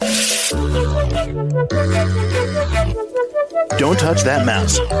Don't touch that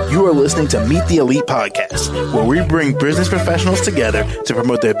mouse. You are listening to Meet the Elite Podcast, where we bring business professionals together to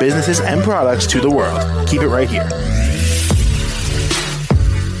promote their businesses and products to the world. Keep it right here.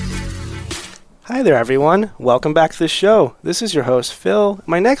 Hi there, everyone. Welcome back to the show. This is your host, Phil.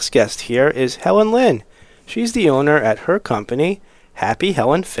 My next guest here is Helen Lynn. She's the owner at her company, Happy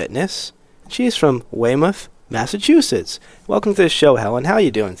Helen Fitness. She's from Weymouth, Massachusetts. Welcome to the show, Helen. How are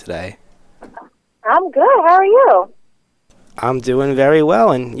you doing today? I'm good. How are you? I'm doing very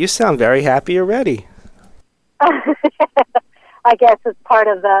well, and you sound very happy already. I guess it's part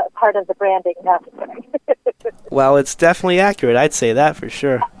of the branding necessary. Well, it's definitely accurate. I'd say that for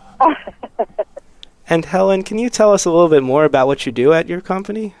sure. And Helen, can you tell us a little bit more about what you do at your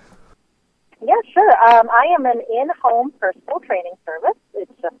company? Yeah, sure. I am an in-home personal training service.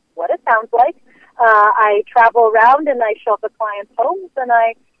 It's just what it sounds like. I travel around and I show up at clients' homes and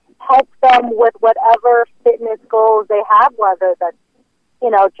I help them with whatever fitness goals they have, whether that's,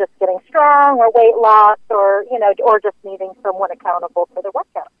 just getting strong or weight loss or just needing someone accountable for their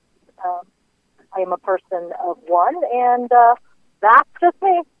workout. I am a person of one, and that's just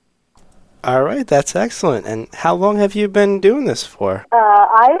me. All right, that's excellent. And how long have you been doing this for?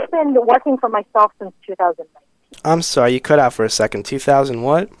 I've been working for myself since 2019. I'm sorry, you cut out for a second. 2000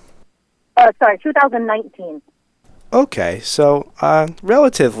 what? 2019. Okay, so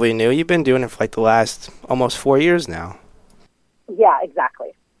relatively new. You've been doing it for like the last almost 4 years now. Yeah,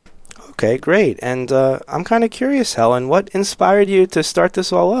 exactly. Okay, great. And I'm kind of curious, Helen, what inspired you to start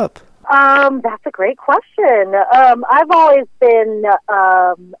this all up? That's a great question. I've always been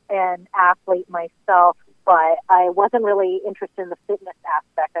an athlete myself, but I wasn't really interested in the fitness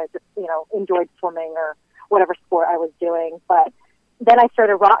aspect. I just, enjoyed swimming or whatever sport I was doing. But then I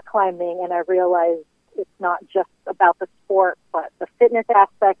started rock climbing, and I realized it's not just about the sport, but the fitness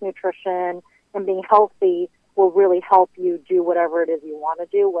aspect, nutrition, and being healthy will really help you do whatever it is you want to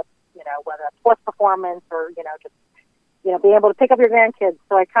do, with, whether it's sports performance or, just, being able to pick up your grandkids.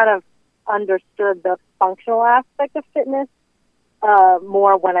 So I kind of understood the functional aspect of fitness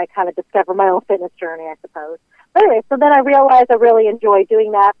more when I kind of discovered my own fitness journey, I suppose. But anyway, so then I realized I really enjoy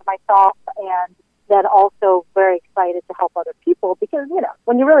doing that for myself, and then also very excited to help other people because,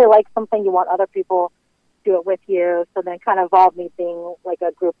 when you really like something, you want other people to do it with you. So then kind of evolved me being like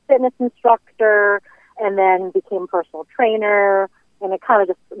a group fitness instructor, and then became a personal trainer, and it kind of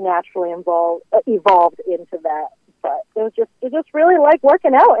just naturally evolved into that. But it just really like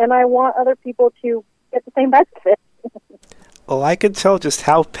working out, and I want other people to get the same benefit. Well, I could tell just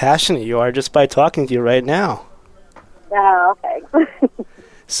how passionate you are just by talking to you right now. Oh, okay.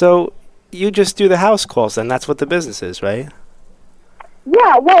 So you just do the house calls, then? That's what the business is, right?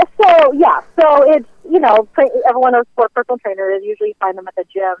 Yeah, well, so it's, everyone knows what personal trainer is. Usually you find them at the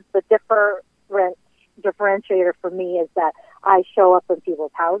gym. The differentiator for me is that I show up in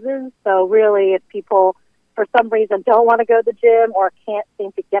people's houses. So really, if people for some reason don't want to go to the gym or can't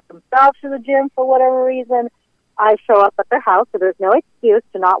seem to get themselves to the gym for whatever reason, I show up at their house, so there's no excuse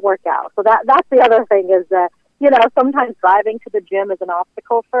to not work out. So that's the other thing is that, sometimes driving to the gym is an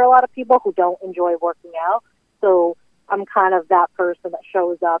obstacle for a lot of people who don't enjoy working out. So I'm kind of that person that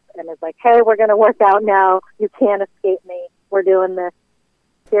shows up and is like, hey, we're going to work out now. You can't escape me. We're doing this.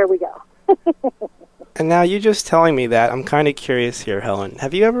 Here we go. And now you just telling me that, I'm kind of curious here, Helen.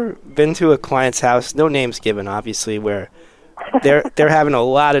 Have you ever been to a client's house, no names given, obviously, where they're having a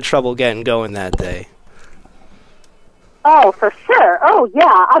lot of trouble getting going that day? Oh, for sure. Oh,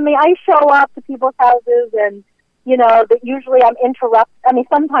 yeah. I mean, I show up to people's houses and, that usually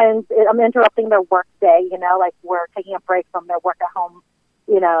sometimes I'm interrupting their work day, like we're taking a break from their work at home,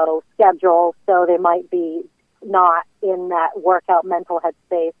 schedule. So they might be not in that workout mental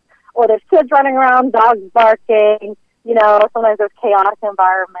headspace. Or there's kids running around, dogs barking, sometimes there's chaotic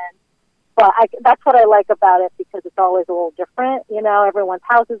environments. But that's what I like about it because it's always a little different. Everyone's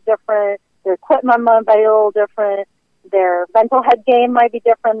house is different. Their equipment might be a little different. Their mental head game might be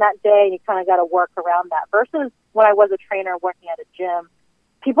different that day. You kind of got to work around that. Versus when I was a trainer working at a gym,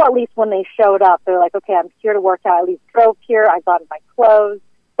 people, at least when they showed up, they're like, okay, I'm here to work out. I at least drove here. I got in my clothes.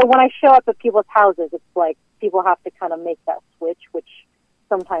 But when I show up at people's houses, it's like people have to kind of make that switch, which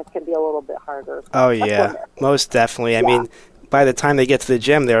sometimes can be a little bit harder. Oh, yeah, most definitely. I mean, by the time they get to the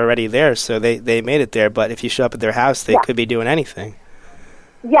gym, they're already there, so they made it there. But if you show up at their house, they could be doing anything.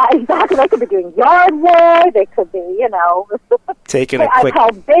 Yeah, exactly. They could be doing yard work. They could be, taking a quick... I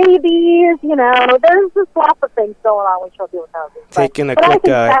call babies, There's just lots of things going on when children do houses. Taking a quick... I think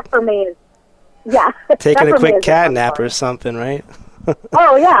that for me is... Yeah. Taking a quick cat nap or something, right?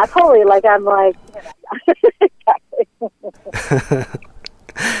 Oh, yeah, totally. Like, I'm like... Exactly.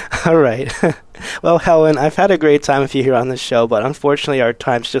 All right. Well, Helen, I've had a great time with you here on the show, but unfortunately our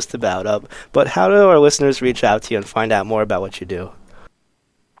time's just about up. But how do our listeners reach out to you and find out more about what you do?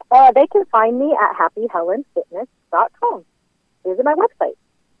 They can find me at happyhelenfitness.com. Visit my website.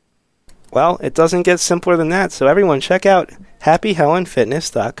 Well, it doesn't get simpler than that, so everyone check out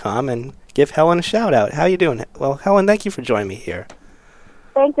happyhelenfitness.com and give Helen a shout out. How you doing? Well, Helen, thank you for joining me here.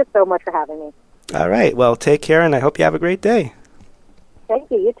 Thank you so much for having me. All right, well, take care, and I hope you have a great day.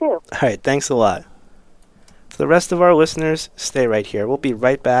 Thank you too. All right, thanks a lot. For the rest of our listeners, stay right here. We'll be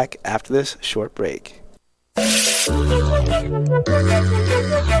right back after this short break.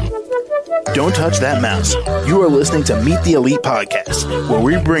 Don't touch that mouse. You are listening to Meet the Elite Podcast, where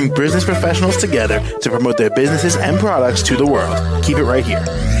we bring business professionals together to promote their businesses and products to the world. Keep it right here.